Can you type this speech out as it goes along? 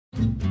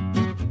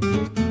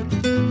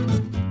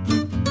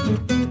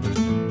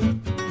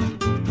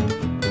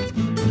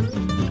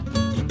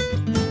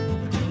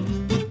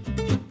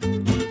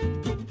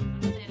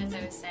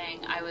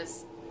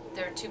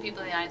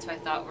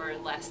thought were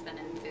less than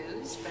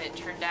enthused, but it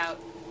turned out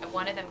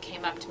one of them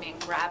came up to me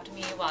and grabbed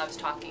me while I was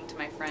talking to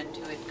my friend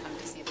who had come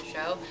to see the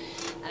show,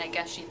 and I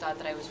guess she thought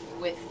that I was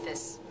with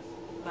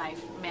my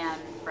man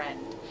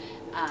friend.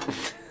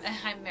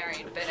 I'm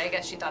married, but I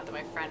guess she thought that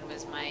my friend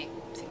was my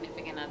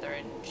significant other,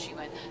 and she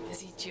went,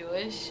 "Is he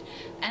Jewish?"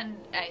 And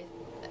I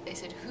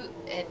said, "Who?"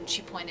 And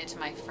she pointed to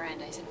my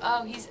friend. I said,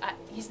 "Oh,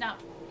 he's not."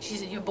 She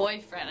said, "Your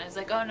boyfriend." I was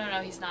like, "Oh, no,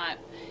 he's not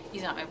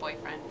my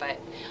boyfriend, but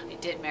I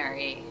did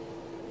marry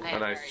a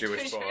nice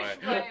Jewish boy."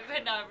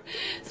 But no,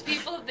 so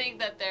people think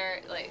that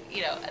they're like,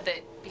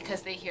 that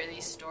because they hear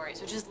these stories,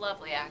 which is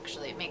lovely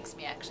actually. It makes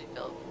me actually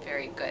feel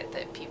very good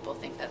that people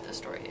think that the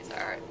stories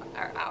are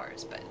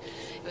ours, but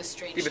it was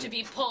strange to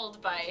be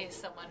pulled by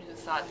someone who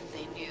thought that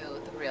they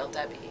knew the real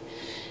Debbie.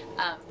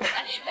 But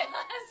anyway,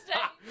 last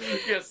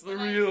night. Yes, the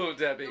real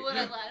Debbie.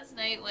 Last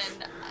night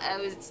when I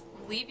was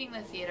leaving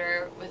the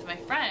theater with my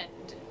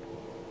friend,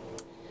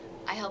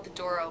 I held the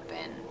door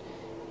open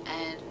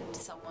and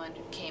someone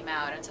came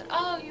out and said,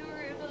 "Oh, you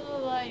were blah, blah,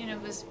 blah,"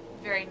 it was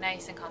very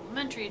nice and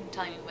complimentary and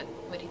telling me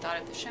what he thought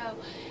of the show.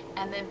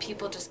 And then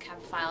people just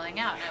kept filing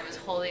out, and I was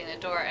holding the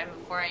door, and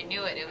before I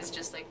knew it, it was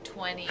just like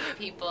 20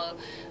 people,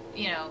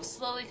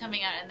 slowly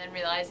coming out, and then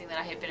realizing that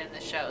I had been in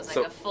the show. It was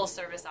like a full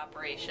service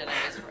operation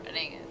I was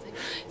running. It's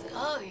like,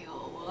 "Oh,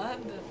 you're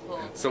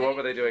wonderful." So what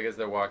were they doing as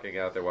they're walking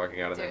out,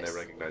 and then they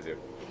recognize you?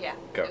 Yeah.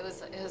 Go. It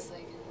was like,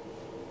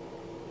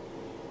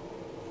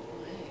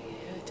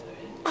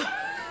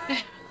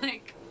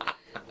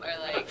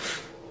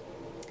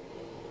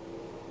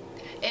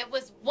 "It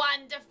was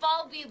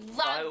wonderful. We loved it.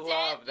 I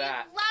love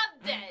that. We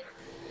loved it."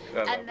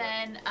 And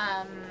then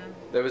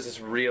there was this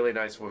really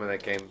nice woman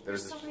that came. There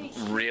was so this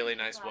really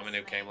nice woman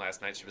who came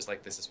last night. She was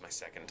like, "This is my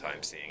second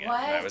time seeing it."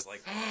 What? And I was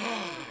like,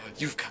 "Oh,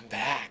 you've come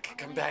back.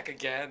 Come back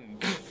again."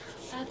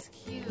 That's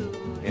cute.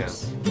 Yeah.